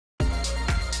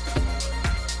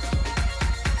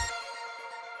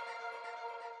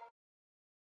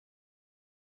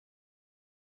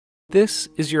This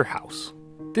is your house.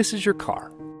 This is your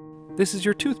car. This is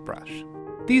your toothbrush.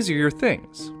 These are your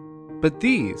things. But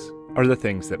these are the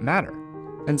things that matter.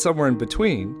 And somewhere in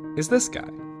between is this guy.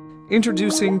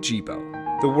 Introducing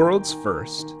JIBO, the world's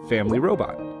first family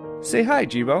robot. Say hi,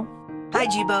 JIBO. Hi,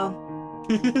 JIBO.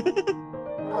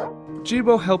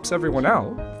 JIBO helps everyone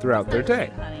out throughout their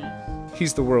day.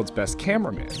 He's the world's best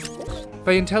cameraman.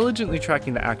 By intelligently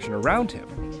tracking the action around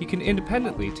him, he can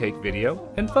independently take video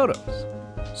and photos,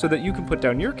 so that you can put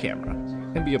down your camera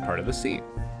and be a part of the scene.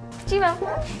 JIBO,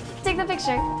 take the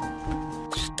picture.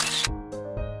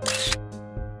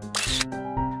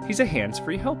 He's a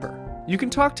hands-free helper. You can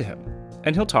talk to him,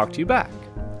 and he'll talk to you back,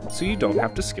 so you don't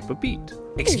have to skip a beat.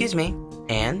 Excuse me,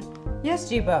 Anne?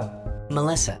 Yes, JIBO.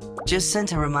 Melissa just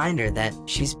sent a reminder that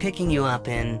she's picking you up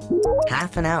in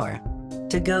half an hour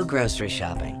to go grocery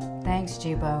shopping. Thanks,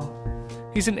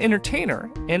 JIBO. He's an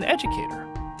entertainer and educator.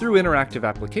 Through interactive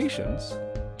applications,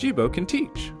 JIBO can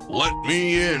teach. Let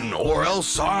me in, or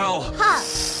else I'll...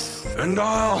 And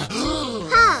I'll...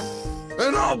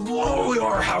 And I'll blow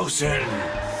your house in.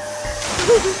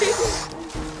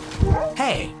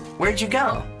 Hey, where'd you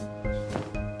go?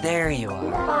 There you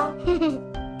are.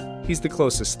 He's the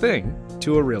closest thing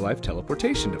to a real-life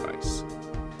teleportation device.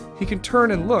 He can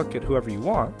turn and look at whoever you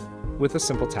want with a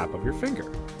simple tap of your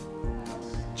finger.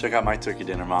 Check out my turkey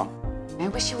dinner, Mom. I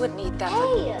wish you wouldn't eat that.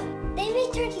 Hey, they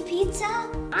make turkey pizza?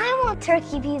 I want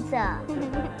turkey pizza.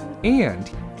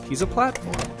 And he's a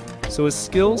platform, so his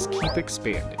skills keep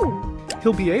expanding.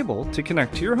 He'll be able to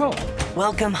connect to your home.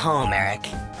 Welcome home, Eric.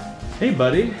 Hey,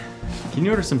 buddy. Can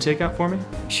you order some takeout for me?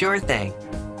 Sure thing.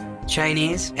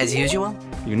 Chinese, as usual?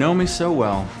 You know me so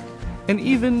well. And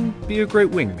even be a great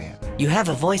wingman. You have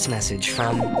a voice message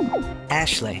from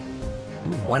Ashley.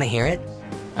 Want to hear it?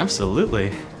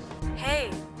 Absolutely.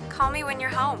 Hey, call me when you're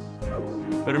home.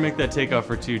 Better make that takeout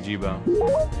for two, JIBO.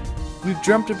 We've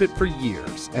dreamt of it for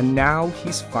years, and now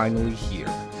he's finally here.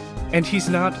 And he's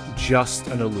not just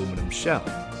an aluminum shell,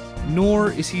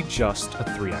 nor is he just a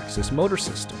 3-axis motor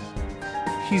system.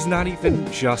 He's not even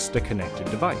just a connected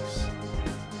device.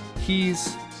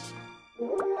 He's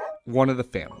one of the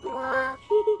family.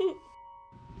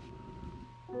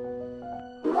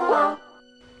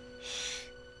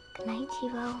 Good night,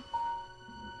 JIBO.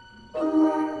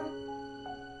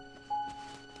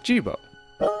 JIBO,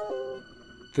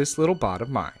 this little bot of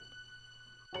mine.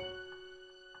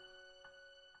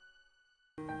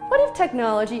 What if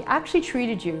technology actually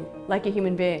treated you like a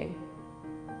human being?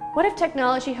 What if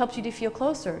technology helped you to feel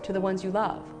closer to the ones you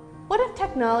love? What if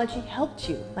technology helped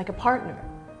you like a partner,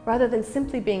 rather than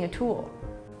simply being a tool?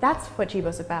 That's what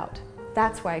JIBO's about.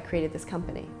 That's why I created this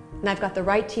company. And I've got the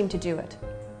right team to do it.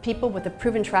 People with a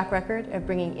proven track record of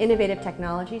bringing innovative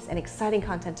technologies and exciting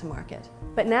content to market.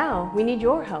 But now, we need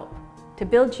your help to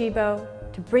build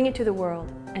JIBO, to bring it to the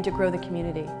world, and to grow the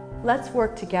community. Let's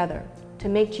work together to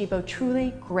make JIBO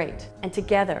truly great, and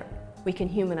together we can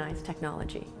humanize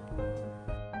technology.